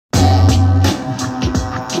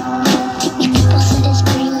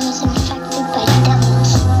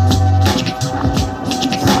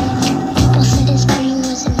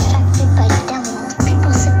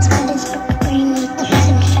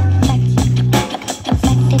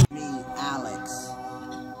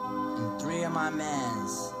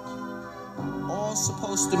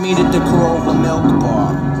to meet at the Corova Milk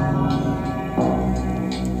Bar.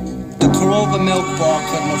 The Corova Milk Bar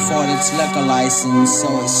couldn't afford its liquor license, so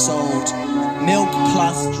it sold milk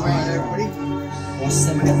plus drink or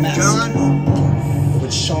simple mess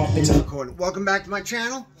with sharpened. Welcome back to my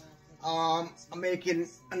channel. I'm making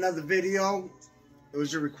another video. It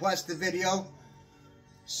was a requested video.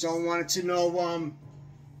 Someone wanted to know,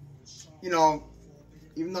 you know,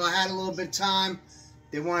 even though I had a little bit of time,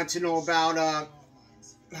 they wanted to know about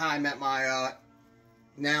how I met my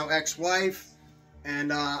now ex-wife,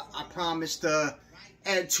 and I promised to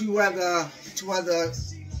add two other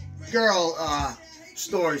girl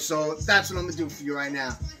stories. So that's what I'm gonna do for you right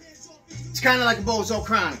now. It's kind of like a Bozo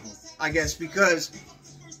Chronicle, I guess, because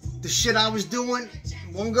the shit I was doing,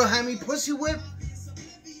 one girl had me pussy whipped,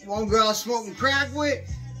 one girl I was smoking crack with,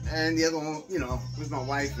 and the other one, you know, was my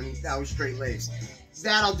wife, and that was straight laced.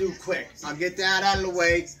 That I'll do quick. I'll get that out of the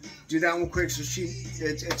way, do that one quick. So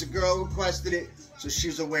it's a girl who requested it, so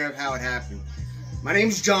she's aware of how it happened. My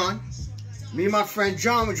name's John. Me and my friend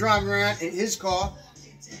John were driving around in his car.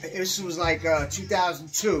 This was like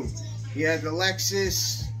 2002. He had the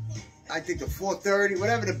Lexus, I think the 430,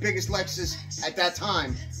 whatever the biggest Lexus at that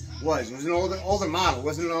time was. It was an older model. It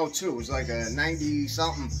wasn't an 02. It was like a 90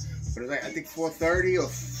 something, but it was like, I think 430 or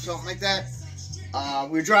something like that.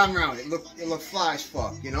 We were driving around. It looked fly as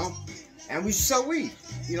fuck, you know. And we used to sell weed,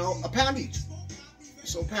 you know, a pound each. We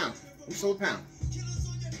sold a pound. We sold a pound.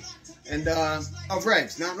 And of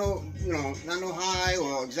regs, not no high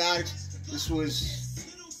or exotics. This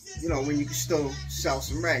was, you know, when you could still sell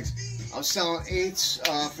some regs. I was selling 8s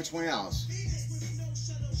for $20.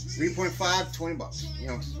 3.5, 20 bucks. You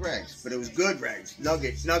know, it's regs, but it was good regs,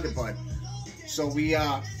 nugget bud. So we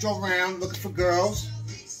drove around looking for girls.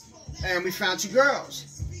 And we found 2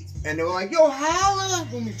 girls. And they were like, yo, holla,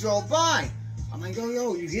 when we drove by. I'm like,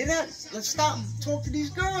 yo, you hear that? Let's stop and talk to these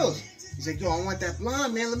girls. He's like, yo, I want that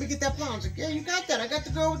blonde, man. Let me get that blonde. I was like, yeah, you got that. I got the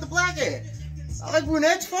girl with the black hair. I like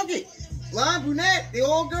brunettes, fuck it. Blonde, brunette, they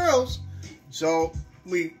all girls. So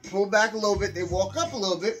we pull back a little bit. They walk up a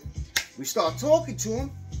little bit. We start talking to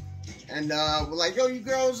them. And we're like, yo, you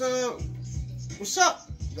girls, what's up?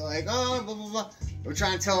 They're like, oh, blah, blah, blah. They were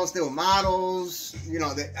trying to tell us they were models, you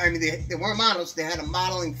know. They weren't models. They had a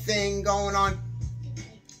modeling thing going on,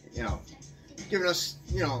 you know, giving us,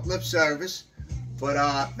 you know, lip service. But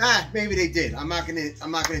maybe they did. I'm not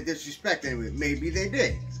gonna disrespect anyway. Maybe they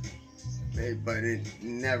did, but it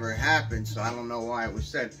never happened. So I don't know why it was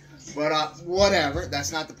said. But whatever.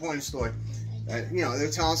 That's not the point of the story. You know, they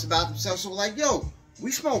were telling us about themselves. So we're like, yo,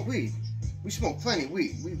 we smoke weed. We smoke plenty of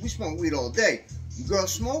weed. We smoke weed all day. You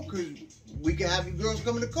girls smoke? 'Cause we can have you girls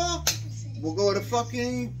come in the car. We'll go to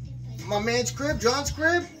fucking my man's crib, John's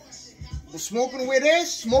crib. We'll smoke on the way there,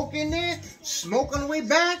 smoke in there, smoke on the way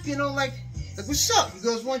back. You know, like what's up? You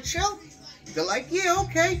girls want to chill? They're like, yeah,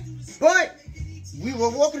 okay. But we were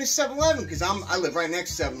walking to 7-Eleven because I live right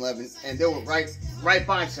next to 7-Eleven, and they were right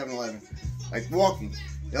by 7-Eleven, like walking.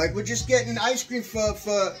 They're like, we're just getting ice cream for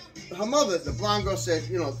her mother. The blonde girl said,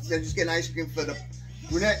 you know, they're just getting ice cream for the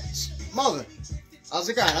brunette's mother. I was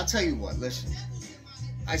like, all right, I'll tell you what, listen.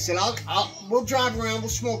 I said, we'll drive around, we'll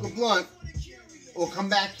smoke a blunt, we'll come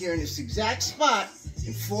back here in this exact spot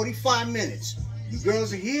in 45 minutes. You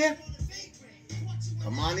girls are here,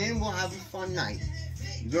 come on in, we'll have a fun night.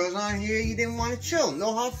 You girls aren't here, you didn't want to chill,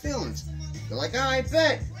 no hard feelings. They're like, all right,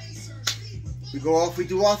 bet. We go off, we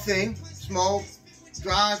do our thing, smoke,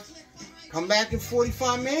 drive, come back in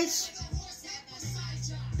 45 minutes.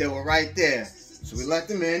 They were right there. So we let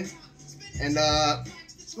them in. And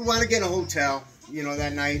we wanted to get in a hotel, you know,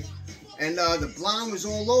 that night. And the blonde was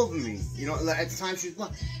all over me. You know, at the time she was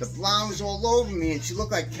blonde. The blonde was all over me, and she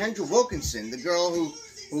looked like Kendra Wilkinson, the girl who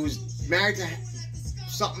was married to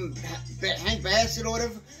something, Hank Bassett or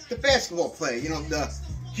whatever, the basketball player. You know, the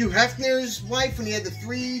Hugh Hefner's wife when he had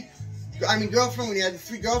girlfriend when he had the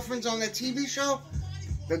 3 girlfriends on that TV show.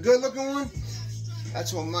 The good-looking one.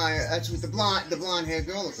 That's what the blonde haired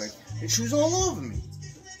girl looked like. And she was all over me.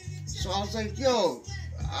 So I was like, yo,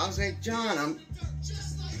 John,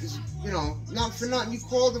 you know, not for nothing, you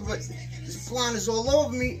called her, but this blonde is all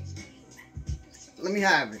over me. Let me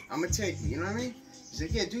have it. I'm going to take it, you know what I mean? He's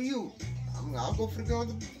like, yeah, do you? I'll go for the girl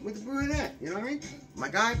with the brunette, you know what I mean? I'm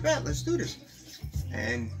like, all right, bet, let's do this.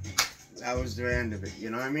 And that was the end of it, you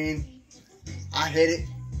know what I mean? I hit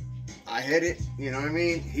it, you know what I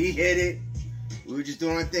mean? He hit it. We were just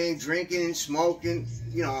doing our thing, drinking, smoking,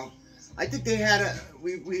 you know. I think they had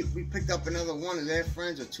we picked up another one of their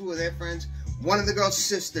friends or 2 of their friends. One of the girl's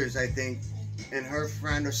sisters, I think, and her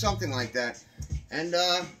friend or something like that. And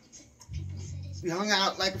we hung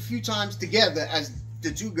out like a few times together as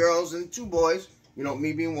the 2 girls and 2 boys, You know,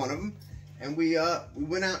 me being one of them. And we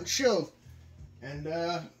went out and chilled. And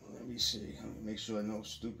let me see. Let me make sure no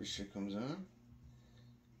stupid shit comes on.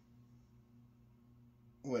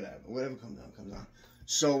 Whatever comes on, comes on.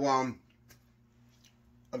 So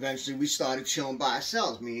eventually we started chilling by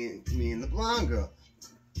ourselves, me and the blonde girl.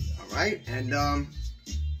 All right, and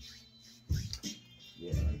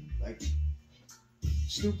yeah, like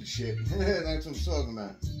stupid shit. That's what I'm talking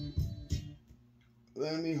about.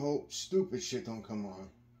 Let me hope stupid shit don't come on.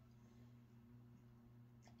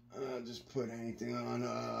 I'll just put anything on.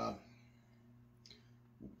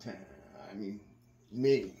 I mean,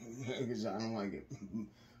 me, because I don't like it.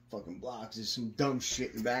 Fucking blocks. There's some dumb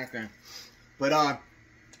shit in the background. But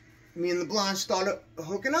me and the blonde started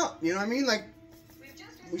hooking up. You know what I mean? Like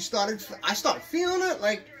I started feeling it,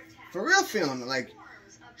 like for real feeling it. Like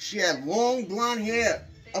she had long blonde hair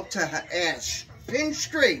up to her ass, pin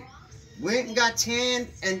straight. Went and got tanned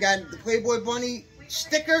and got the Playboy Bunny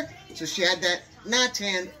sticker, so she had that not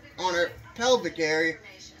tan on her pelvic area,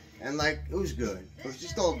 and like it was good. It was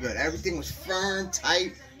just all good. Everything was firm,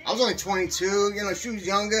 tight. I was only 22, you know. She was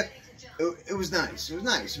younger. It was nice. It was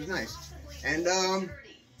nice. It was nice. And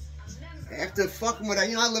after fucking with her,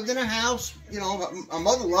 you know, I lived in her house. You know, my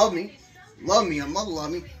mother loved me. Her mother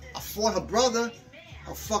loved me. I fought her brother.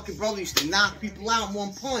 Her fucking brother used to knock people out in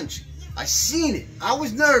one punch. I seen it. I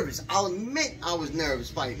was nervous. I'll admit I was nervous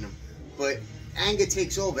fighting him. But anger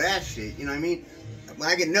takes over that shit. You know what I mean? When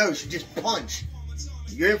I get nervous, you just punch.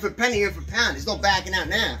 You're in for penny, you're in for pound. There's no backing out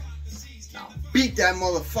now. Now, beat that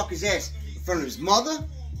motherfucker's ass in front of his mother,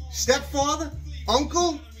 stepfather,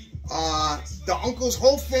 uncle, the uncle's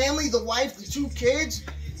whole family, the wife, the 2 kids,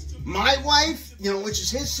 my wife, you know, which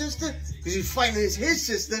is his sister, because he was fighting his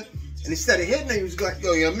sister, and instead of hitting her, he was like,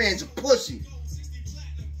 yo, your man's a pussy.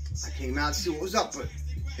 I came out to see what was up, but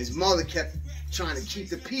his mother kept trying to keep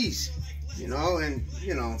the peace, you know, and,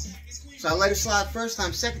 you know, so I let it slide first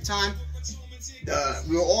time. Second time,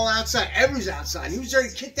 we were all outside. Everyone's outside. He was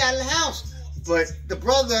already kicked out of the house, but the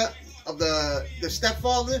brother of the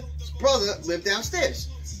stepfather's brother lived downstairs,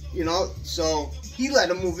 you know, so he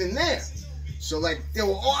let him move in there. So, like, they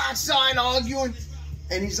were all outside arguing,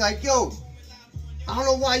 and he's like, yo, I don't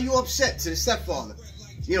know why you upset, to the stepfather.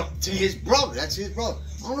 You know, to his brother. That's his brother.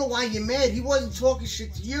 I don't know why you're mad. He wasn't talking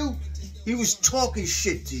shit to you. He was talking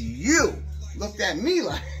shit to you. Looked at me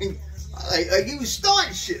like he was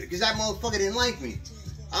starting shit because that motherfucker didn't like me.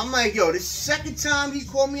 I'm like, yo, this second time he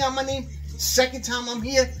called me out my name, second time I'm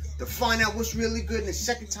here to find out what's really good, and the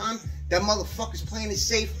second time that motherfucker's playing it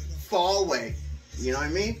safe far away. You know what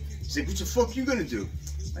I mean? He said, what the fuck you gonna do?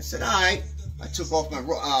 I said, all right. I took off my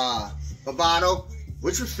bravado,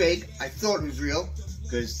 which was fake. I thought it was real,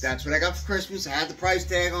 because that's what I got for Christmas. I had the price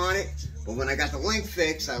tag on it, but when I got the link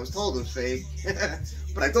fixed, I was told it was fake.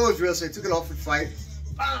 But I thought it was real, so I took it off and fight.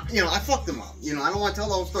 You know, I fucked him up. You know, I don't want to tell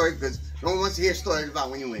the whole story, because no one wants to hear stories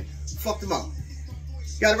about when you win. Fucked him up.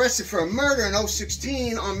 Got arrested for a murder in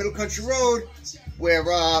 016 on Middle Country Road, where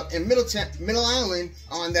in Middle Island,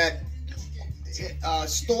 on that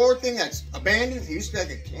store thing that's abandoned. He used to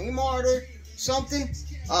be like a Kmart or something.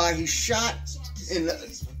 He shot in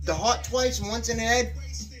the heart twice, once in the head,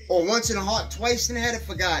 or once in the heart, twice in the head. I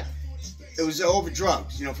forgot. It was over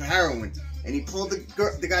drugs, you know, for heroin. And he pulled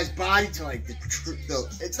the guy's body to like the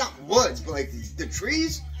it's not woods, but like the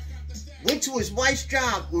trees. Went to his wife's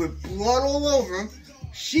job with blood all over him.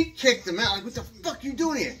 She kicked him out. Like, what the fuck you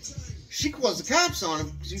doing here? She calls the cops on him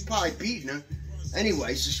because he's probably beating her.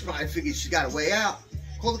 Anyway, so she probably figured she got a way out.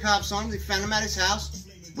 Called the cops on him. They found him at his house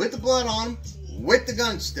with the blood on him, with the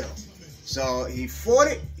gun still. So he fought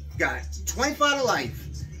it, got 25 to life,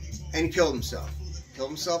 and he killed himself. Killed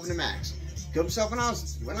himself in the max. Killed himself when I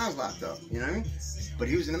was locked up. You know what I mean? But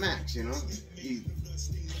he was in the max. You know, he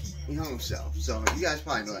hung himself. So you guys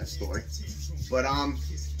probably know that story. But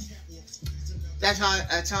that's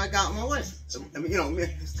how I got my wife. I mean, you know,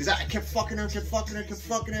 because I kept fucking her,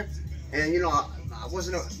 and you know, I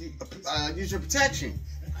wasn't user protection.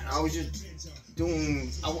 I was just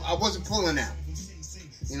doing. I wasn't pulling out.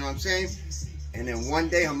 You know what I'm saying? And then one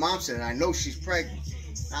day her mom said, "I know she's pregnant."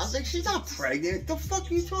 I was like, "She's not pregnant. The fuck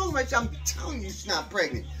are you talking about? I'm telling you, she's not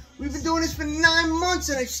pregnant. We've been doing this for 9 months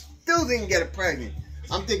and I still didn't get her pregnant."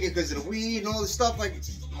 I'm thinking because of the weed and all this stuff, like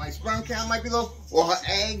my sperm count might be low, or her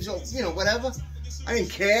eggs, or you know, whatever. I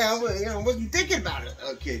didn't care. I wasn't thinking about it.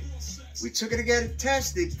 Okay, we took her to get it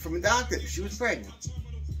tested from a doctor. She was pregnant.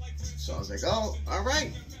 So I was like, "Oh, all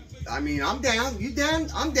right. I mean, I'm down. You down?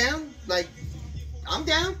 I'm down. Like, I'm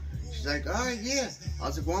down." She's like, "All right, yeah." I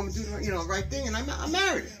was like, "Well, I'm gonna do the right thing," and I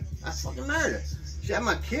married her. I fucking married her. She had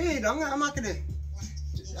my kid. I'm not gonna.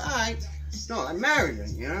 All right. No, I married her,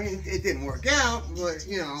 you know. It didn't work out, but,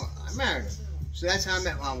 you know, I married her. So that's how I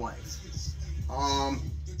met my wife.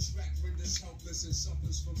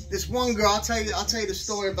 This one girl, I'll tell you the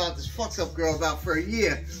story about this fucked up girl about for a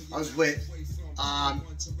year I was with. I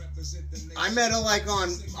met her like on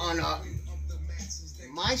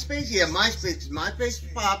MySpace. Yeah, MySpace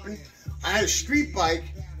was popping. I had a street bike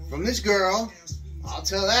from this girl. I'll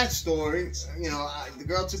tell that story. You know, the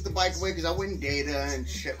girl took the bike away because I wouldn't date her and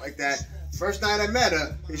shit like that. First night I met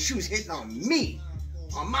her, she was hitting on me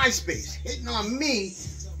on MySpace, hitting on me,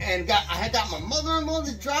 and I had got my mother-in-law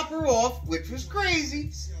to drop her off, which was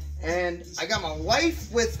crazy. And I got my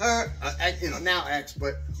wife with her, you know, now ex,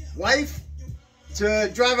 but wife to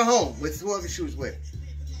drive her home with whoever she was with.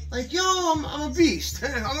 Like, yo, I'm a beast.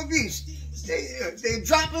 I'm a beast. They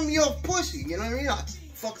dropping me off pussy, you know what I mean? I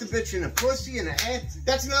fucked the bitch in the pussy and the ass.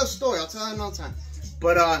 That's another story. I'll tell you another time.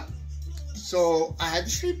 But, so I had the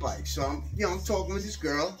street bike. So I'm, you know, I'm talking with this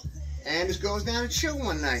girl, and this girl was down to chill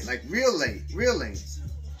one night, like real late.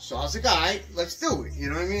 So I was like, all right, let's do it. You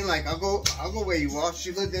know what I mean? Like, I'll go where you are.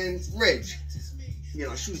 She lived in Ridge. You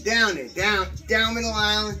know, she was down there, down Middle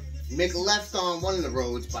Island. Make a left on one of the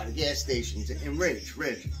roads by the gas stations in Ridge.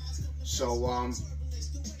 So,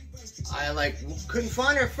 I like couldn't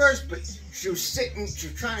find her at first, but she was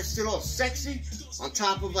trying to sit all sexy on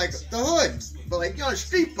top of like the hood. But like, you know, a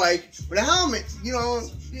street bike with a helmet, you know,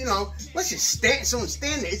 let's just someone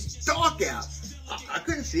stand there. It's dark out. I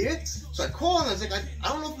couldn't see it. So I called and I was like, I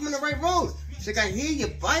don't know if I'm in the right road. She's like, I hear your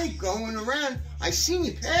bike going around. I seen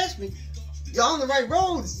you pass me. You're on the right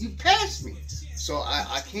road. You passed me. So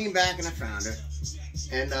I came back and I found her.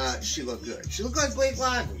 And she looked good. She looked like Blake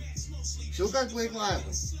Lively.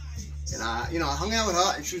 And you know, I hung out with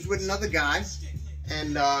her, and she was with another guy.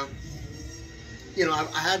 And you know,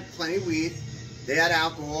 I had plenty of weed. They had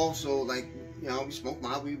alcohol, so like, you know, we smoked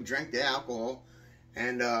my weed, we drank their alcohol.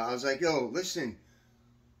 And I was like, yo, listen,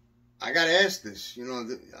 I gotta ask this. You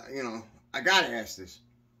know, I gotta ask this.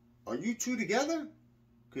 Are you two together?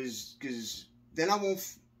 Cause then I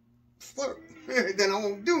won't flirt. Then I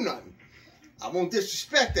won't do nothing. I won't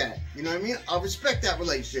disrespect that. You know what I mean? I'll respect that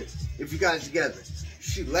relationship if you guys are together.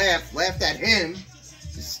 She laughed at him,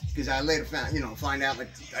 because I later find out like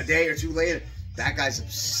a day or two later, that guy's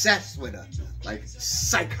obsessed with her, like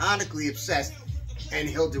psychotically obsessed, and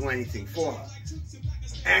he'll do anything for her.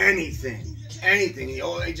 Anything.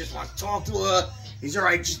 He just wants to talk to her. He's all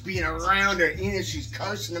right just being around her, even if she's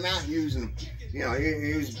cursing him out and using him. You know,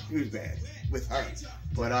 he was bad with her.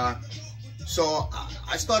 But so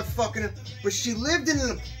I started fucking her. But she lived in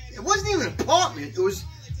it wasn't even an apartment. It was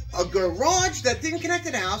a garage that didn't connect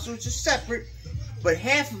to the house. It was just separate. But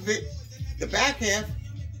half of it, the back half,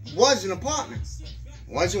 was an apartment.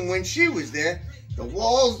 It wasn't when she was there. The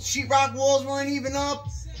walls, sheetrock walls weren't even up.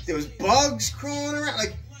 There was bugs crawling around.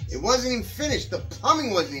 Like, it wasn't even finished. The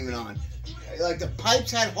plumbing wasn't even on. Like, the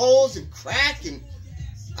pipes had holes and cracked. And,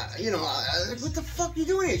 you know, what the fuck are you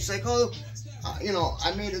doing here? She's like, oh, you know,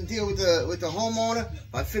 I made a deal with the homeowner.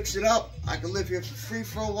 If I fix it up, I can live here for free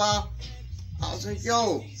for a while. I was like,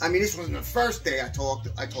 yo. I mean, this wasn't the first day I told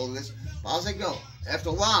her this. But I was like, yo. After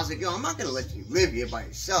a while, I was like, yo, I'm not going to let you live here by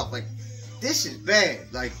yourself. Like, this is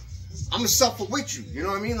bad. Like, I'm going to suffer with you. You know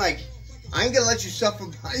what I mean? Like, I ain't going to let you suffer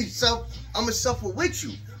by yourself. I'm going to suffer with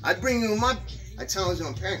you. I bring you I tell her to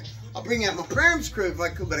my parents, I'll bring you at my parents' crib if I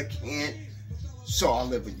could, but I can't. So I'll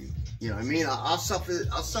live with you. You know what I mean? I'll suffer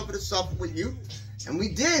to suffer with you. And we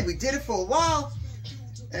did it for a while.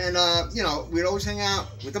 And, you know, we'd always hang out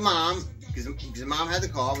with the mom, because the mom had the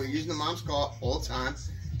car. We were using the mom's car all the time.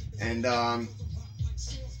 And,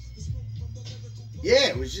 yeah,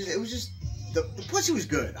 it was just, the pussy was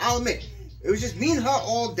good, I'll admit. It was just me and her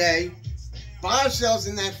all day, by ourselves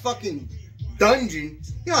in that fucking dungeon.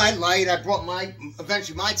 You know, I light, I brought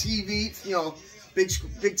eventually my TV, you know, big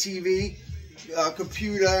TV,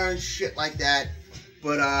 computer and shit like that.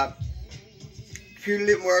 But, computer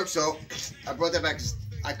didn't work, so I brought that back because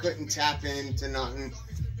I couldn't tap into nothing.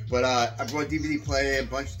 But, I brought a DVD player, a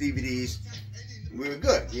bunch of DVDs. We were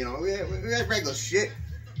good, you know, we had regular shit.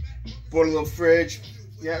 Bought a little fridge.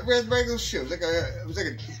 Yeah, we had regular shit.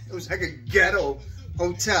 It was like a ghetto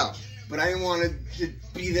hotel. But I didn't want to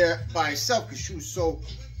be there by herself because she was so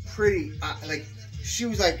pretty. Like, she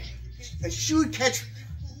would catch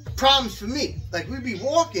problems for me. Like, we'd be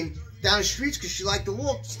walking down the streets because she liked to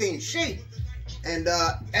walk to stay in shape. And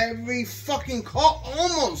every fucking car,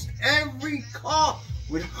 almost every car,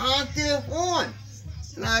 would honk their horn.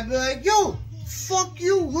 And I'd be like, yo, fuck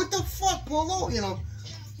you. What the fuck, Polo? You know.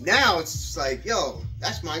 Now it's just like, yo,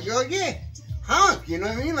 that's my girl, yeah. Honk, you know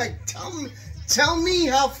what I mean? Like, tell me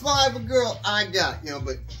how fly of a girl I got, you know,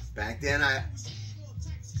 but Back then, I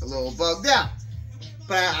a little bugged out.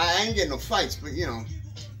 But I ain't getting no fights, but, you know,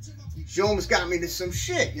 she almost got me to some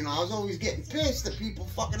shit. You know, I was always getting pissed at people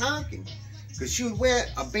fucking honking. Because she would wear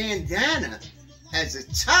a bandana as a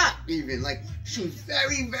top, even. Like, she was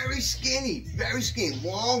very, very skinny. Very skinny.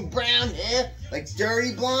 Long brown hair, like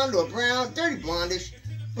dirty blonde or brown. Dirty blondish,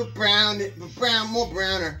 but brown, more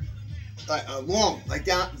browner. Long, like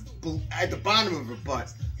down at the bottom of her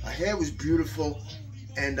butt. Her hair was beautiful.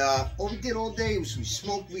 And all we did all day was we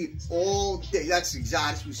smoked weed all day. That's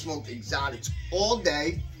exotics. We smoked exotics all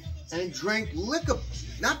day and drank liquor.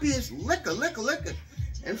 Not beers, liquor.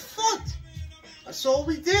 And fucked. That's all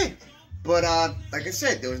we did. But like I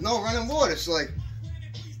said, there was no running water. So like,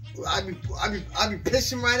 I'd be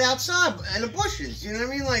pissing right outside in the bushes. You know what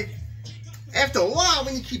I mean? Like, after a while,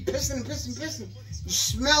 when you keep pissing, you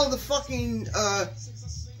smell the fucking, I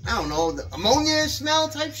don't know, the ammonia smell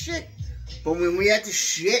type shit. But when we had to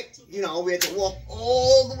shit, you know, we had to walk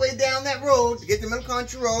all the way down that road to get to Middle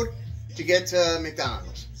Country Road to get to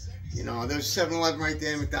McDonald's. You know, there's 7-Eleven right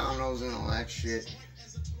there, McDonald's and all that shit.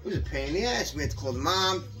 It was a pain in the ass. We had to call the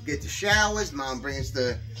mom, get the showers. Mom bring us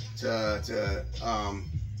to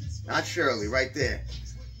not Shirley, right there,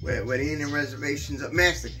 where the Indian reservations up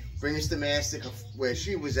Mastic. Bring us to Mastic, where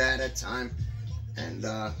she was at that time, and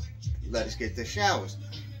let us get the showers.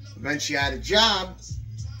 Eventually, I had a job.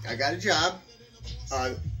 I got a job.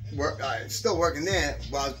 Still working there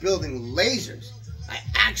while I was building lasers. I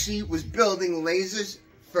actually was building lasers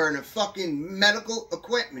for the fucking medical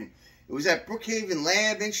equipment. It was at Brookhaven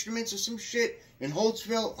Lab Instruments or some shit in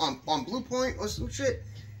Holtzville on Blue Point or some shit.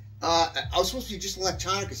 I was supposed to be just an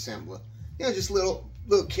electronic assembler. You know, just little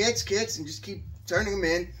kits, and just keep turning them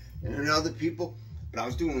in and other people. But I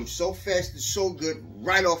was doing them so fast and so good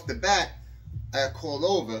right off the bat, I got called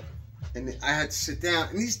over and I had to sit down.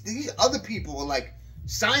 And these other people were like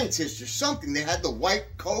scientists or something. They had the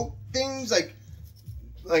white coat things, like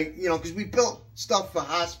you know, because we built stuff for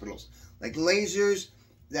hospitals, like lasers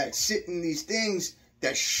that sit in these things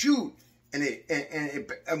that shoot,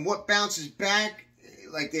 and what bounces back,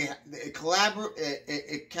 like it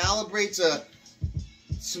calibrates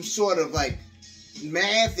some sort of like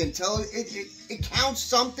math and it counts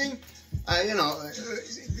something. You know,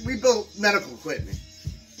 we built medical equipment,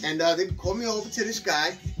 and they called me over to this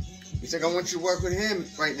guy. He's like, I want you to work with him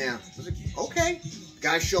right now. I was like, okay. The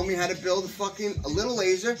guy showed me how to build a little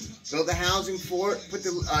laser, build the housing for it, put the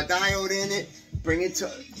diode in it, bring it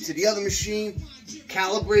to the other machine,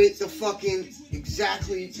 calibrate the fucking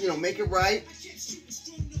exactly, you know, make it right,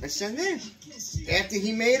 and send it in. After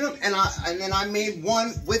he made them, and then I made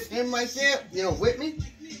one with him right there, you know, with me.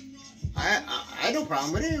 I had no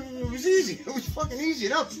problem with it. It was easy. It was fucking easy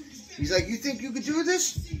enough. He's like, you think you could do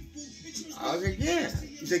this? I was like, yeah.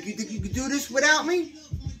 He's like, you think you could do this without me?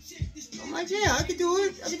 I'm like, yeah, I could do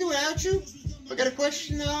it. I could do it without you. If I got a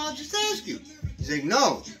question, I'll just ask you. He's like,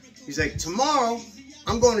 no. He's like, tomorrow,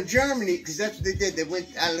 I'm going to Germany, because that's what they did. They went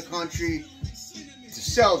out of the country to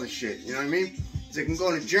sell the shit, you know what I mean? He's like, I'm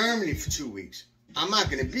going to Germany for 2 weeks. I'm not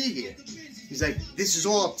going to be here. He's like, this is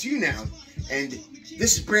all up to you now, and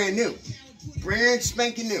this is brand new. Brand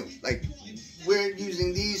spanking new. Like, we're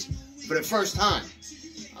using these for the first time.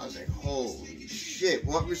 I was like, holy shit,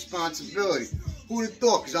 what responsibility. Who would have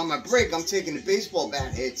thought? Because on my break, I'm taking the baseball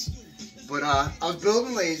bat hits. But I was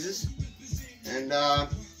building lasers, and I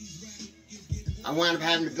wound up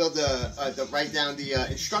having to build write down the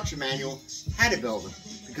instruction manual how to build them,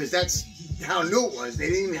 because that's how new it was. They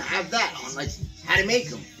didn't even have that on, like how to make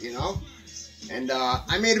them, you know. And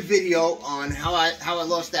I made a video on how I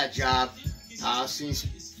lost that job. Since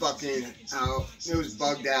fucking how it was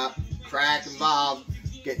bugged out, crack involved,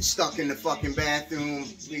 getting stuck in the fucking bathroom,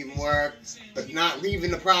 leaving work, but not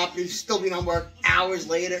leaving the property, still being on work hours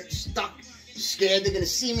later, stuck, scared they're gonna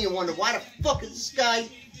see me and wonder why the fuck is this guy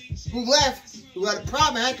who left, who had a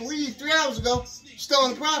problem, had to leave 3 hours ago, still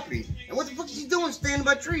on the property. And what the fuck is he doing standing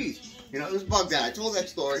by trees? You know, it was bugged out. I told that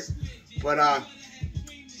story. But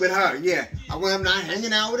with her, yeah, I wound up not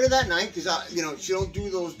hanging out with her that night because you know, she don't do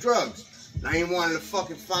those drugs. And I didn't want her to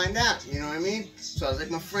fucking find out, you know what I mean? So I was like,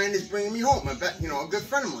 my friend is bringing me home. I bet, you know, a good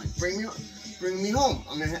friend of mine, bringing me home.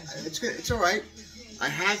 I mean, it's good. It's all right. I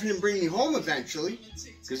had him bring me home eventually,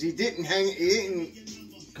 because he didn't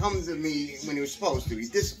come to me when he was supposed to. He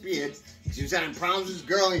disappeared because he was having problems with his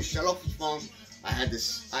girl and he shut off his phone. I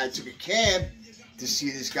took a cab to see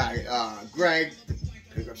this guy, Greg, to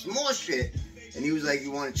pick up some more shit. And he was like, you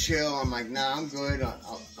want to chill? I'm like, nah, I'm good.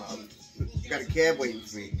 Got a cab waiting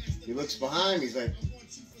for me. He looks behind, he's like,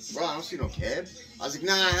 bro, I don't see no cab. I was like,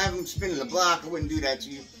 nah, I have him spinning the block. I wouldn't do that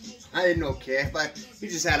to you. I didn't know cab. But he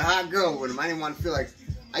just had a hot girl with him. I didn't want to feel like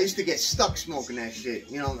I used to get stuck smoking that shit,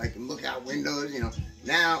 you know, like look out windows, you know.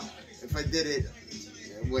 Now, if I did it,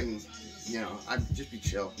 it wouldn't, you know, I'd just be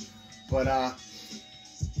chill. But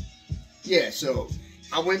yeah, so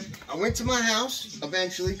I went to my house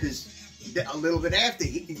eventually, because a little bit after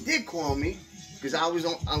he did call me, because I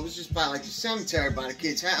was just by like the cemetery by the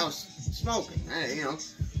kid's house smoking, you know.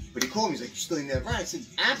 But he called me, he's like, "You still in there?" Right? I said,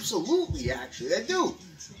 "Absolutely, actually, I do."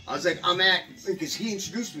 I was like, because he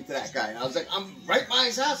introduced me to that guy. I was like, "I'm right by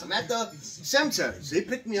his house. I'm at the cemetery." So he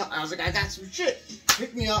picked me up. I was like, "I got some shit."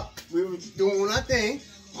 Picked me up. We were doing our thing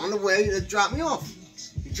on the way to drop me off.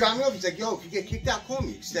 He dropped me off. He's like, "Yo, if you get kicked out, call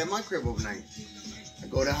me. Stay at my crib overnight." I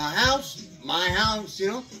go to her house, my house, you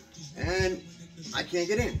know, and I can't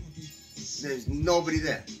get in. There's nobody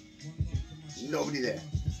there. Nobody there.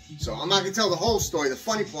 So I'm not gonna tell the whole story, the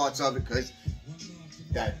funny parts of it, because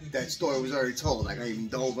that story was already told. Like I even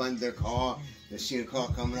dove under their car. They seen a car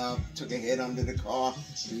coming up, took a hit under the car.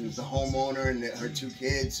 It was the homeowner and her 2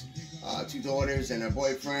 kids, 2 daughters and her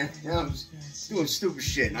boyfriend. You know, I was doing stupid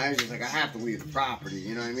shit, and I was just like, I have to leave the property.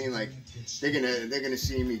 You know what I mean? Like they're gonna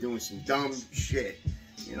see me doing some dumb shit.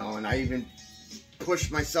 You know, and I even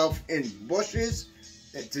pushed myself in bushes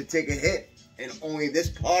to take a hit, and only this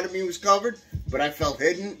part of me was covered, but I felt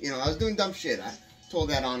hidden. You know, I was doing dumb shit. I told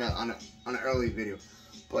that on an early video,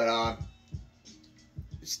 but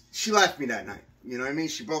she left me that night. You know what I mean?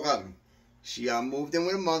 She broke up with me. She moved in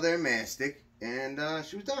with her mother in Mastic, and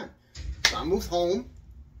she was done. So I moved home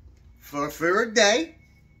for a day,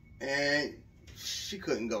 and she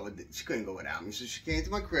couldn't go without me. So she came to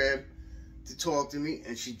my crib to talk to me,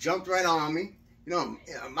 and she jumped right on me. You know,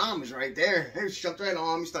 her mom was right there. She jumped right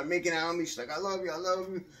on me, started making out with me. She's like, "I love you, I love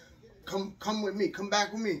you. Come with me, come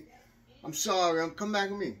back with me. I'm sorry, come back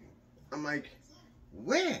with me." I'm like,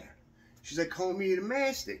 "Where?" She's like, "Come with me to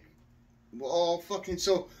Mastic." We're all fucking,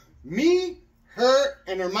 so me, her,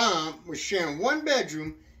 and her mom were sharing one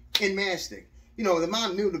bedroom in Mastic. You know, the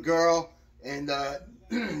mom knew the girl, and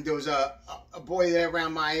there was a boy there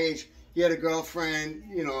around my age. He had a girlfriend,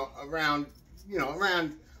 you know, around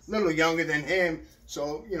a little younger than him,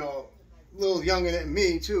 so, you know, a little younger than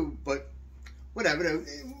me too, but whatever.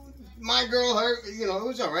 My girl, her, you know, it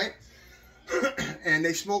was all right. And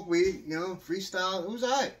they smoked weed, you know, freestyle, it was all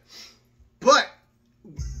right. But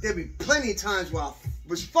there'd be plenty of times while I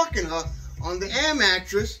was fucking her on the air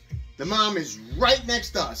mattress. The mom is right next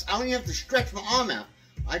to us. I don't even have to stretch my arm out.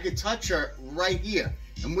 I could touch her right here,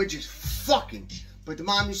 and we're just fucking. But the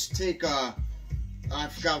mom used to take, I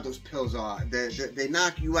forgot what those pills are. They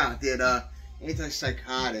knock you out. They're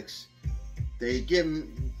antipsychotics. They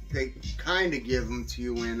kind of give them to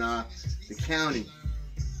you in the county.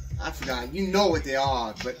 I forgot. You know what they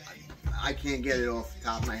are, but I can't get it off the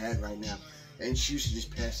top of my head right now. And she used to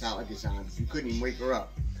just pass out like a zombie. You couldn't even wake her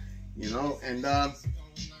up, you know. And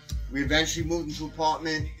we eventually moved into an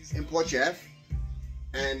apartment in Port Jeff,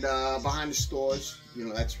 and behind the stores, you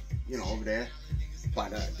know, that's, you know, over there.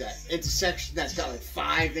 But that intersection that's got like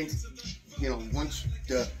 5, you know, once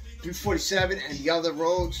the 347 and the other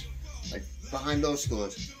roads, like behind those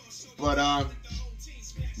stores. But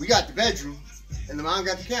we got the bedroom, and the mom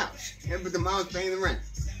got the couch. Yeah, but the mom's paying the rent.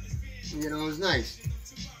 You know, it was nice.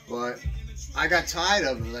 But I got tired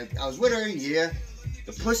of it. Like, I was with her a year.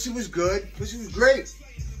 The pussy was good. Pussy was great.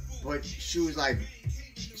 But she was like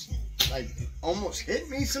almost hit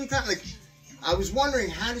me sometimes. Like, I was wondering,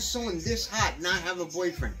 how does someone this hot not have a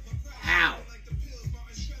boyfriend? How?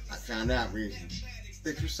 I found out reason.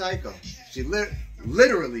 Bitch was psycho. She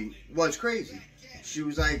literally was crazy. She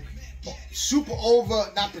was like super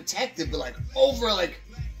over, not protected, but like over, like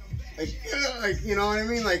you know what I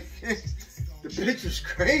mean? Like, the bitch was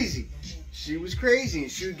crazy. She was crazy,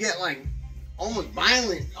 and she would get like almost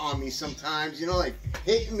violent on me sometimes. You know, like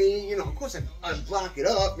hitting me. You know, of course I'd block it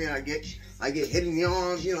up. You know, I get hit in the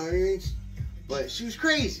arm. You know what I mean? But she was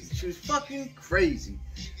crazy. She was fucking crazy.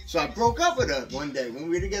 So I broke up with her one day when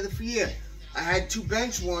we were together for a year. I had 2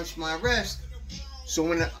 bench warrants for my arrest. So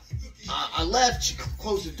when I left, she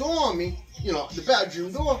closed the door on me, you know, the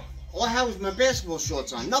bedroom door. All I had was my basketball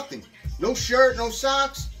shorts on, nothing. No shirt, no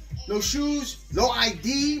socks, no shoes, no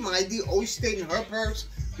ID. My ID always stayed in her purse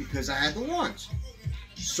because I had the warrants.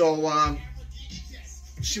 So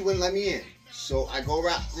she wouldn't let me in. So I go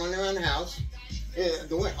running around the house.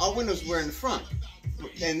 Our windows were in the front,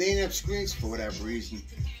 and they didn't have screens for whatever reason.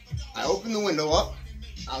 I opened the window up.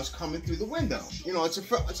 I was coming through the window. You know, it's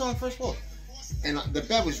on the first floor. And the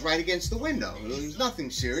bed was right against the window. It was nothing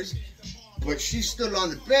serious. But she stood on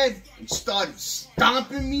the bed and started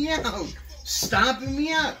stomping me out. Stomping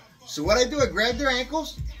me out. So what I do, I grabbed her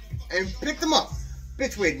ankles and picked them up.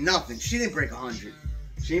 Bitch weighed nothing. She didn't break 100.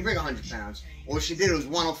 She didn't bring 100 pounds. All she did was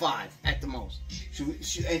 105 at the most. She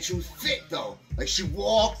was fit though. Like she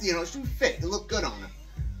walked, you know, she was fit. It looked good on her.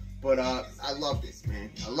 But I loved it,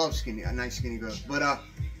 man. I love a nice skinny girl. But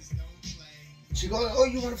she goes, oh,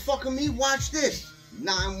 you want to fuck with me? Watch this.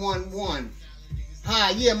 911.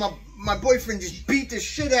 Hi, yeah, my boyfriend just beat the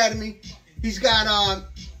shit out of me. He's got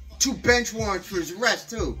 2 bench warrants for his arrest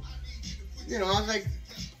too. You know, I was like,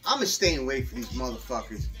 I'm gonna stay away from these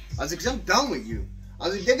motherfuckers. I was like, 'cause I'm done with you. I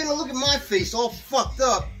was like, they're gonna look at my face all fucked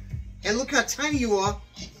up, and look how tiny you are.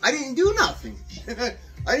 I didn't do nothing.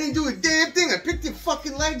 I didn't do a damn thing. I picked your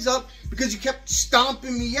fucking legs up because you kept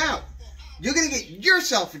stomping me out. You're gonna get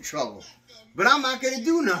yourself in trouble. But I'm not gonna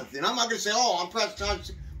do nothing. I'm not gonna say, oh, I'm pressed charges.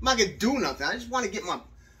 I'm not gonna do nothing. I just want to get my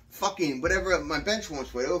fucking, whatever my bench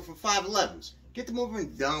warrants for. They were for 5'11s. Get them over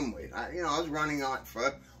and done with. You know, I was running on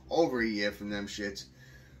for over a year from them shits.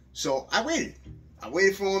 So I waited. I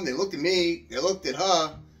waited for them. They looked at me. They looked at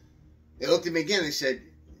her. They looked at me again. They said,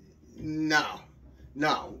 no.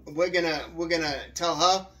 We're gonna tell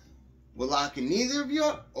her we're locking neither of you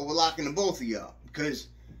up, or we're locking the both of you up. Because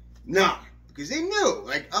they knew.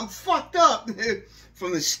 Like, I'm fucked up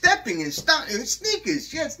from the stepping and sneakers.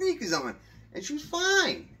 She had sneakers on. And she was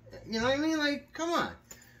fine. You know what I mean? Like, come on.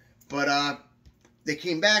 But they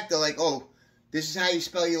came back. They're like, oh, this is how you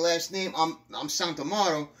spell your last name. I'm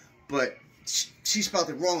Santamato, but she spelled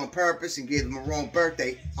it wrong on purpose and gave them a wrong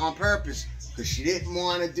birthday on purpose because she didn't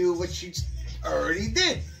want to do what she already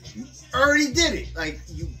did. You already did it. Like,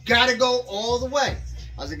 you gotta go all the way.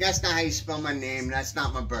 I was like, that's not how you spell my name. That's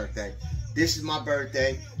not my birthday. This is my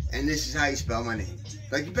birthday, and this is how you spell my name.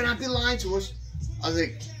 Like, you better not be lying to us. I was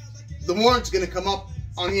like, the warrant's gonna come up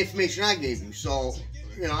on the information I gave you. So,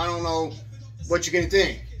 you know, I don't know what you're gonna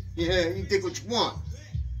think. Yeah, you think what you want.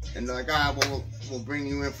 And they're like, all right, we'll bring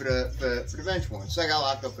you in for the bench warrants. So I got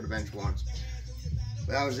locked up for the bench warrants.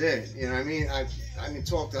 But that was it. You know what I mean? I didn't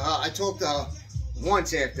talk to her. I talked to her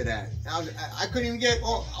once after that. I couldn't even get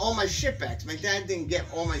all my shit back. My dad didn't get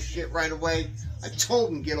all my shit right away. I told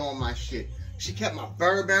him to get all my shit. She kept my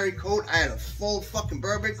Burberry coat. I had a full fucking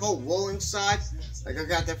Burberry coat, wool inside. Like, I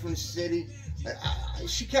got that from the city.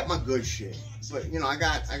 She kept my good shit. But, you know,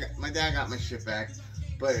 my dad got my shit back.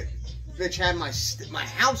 But bitch had my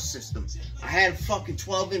house system. I had a fucking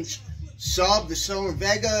 12-inch sub, the Soren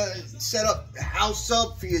Vega set up the house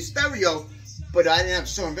sub for your stereo, but I didn't have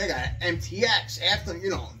Soren Vega. I had MTX. After,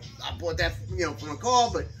 you know, I bought that, you know, for my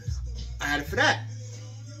car, but I had it for that.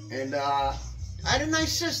 And I had a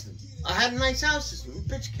nice system. I had a nice house system.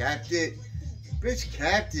 Bitch kept it. Bitch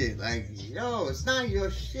kept it. Like, yo, it's not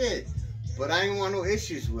your shit. But I didn't want no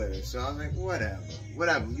issues with it. So I was like, whatever.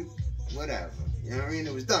 Whatever. You know what I mean?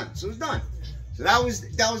 It was done. So it was done. So that was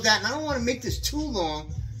that. And I don't want to make this too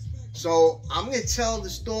long. So I'm going to tell the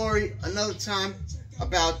story another time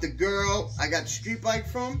about the girl I got the street bike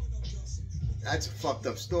from. That's a fucked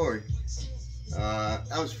up story.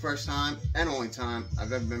 That was the first time and only time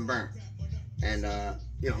I've ever been burnt. And,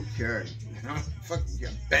 you know, cured. You know, fucking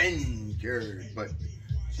been cured. But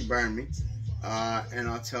she burned me. And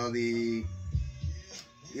I'll tell the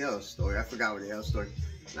other story. I forgot what the other story.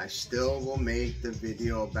 And I still will make the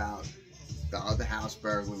video about the other house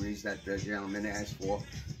burglaries that the gentleman asked for.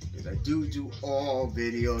 Because I do all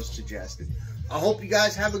videos suggested. I hope you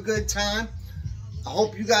guys have a good time. I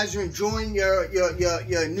hope you guys are enjoying your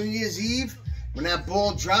New Year's Eve. When that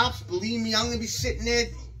ball drops, believe me, I'm gonna be sitting there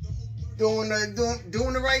doing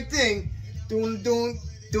the right thing, doing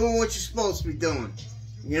what you're supposed to be doing.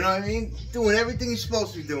 You know what I mean? Doing everything you're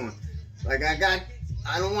supposed to be doing. Like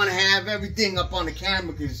I don't want to have everything up on the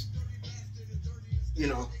camera because, you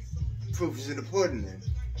know, proof is in the pudding then.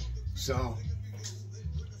 So,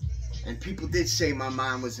 and people did say my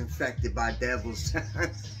mind was infected by devils.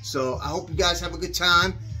 So I hope you guys have a good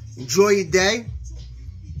time. Enjoy your day.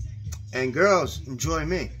 And girls, enjoy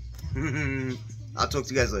me. I'll talk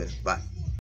to you guys later. Bye.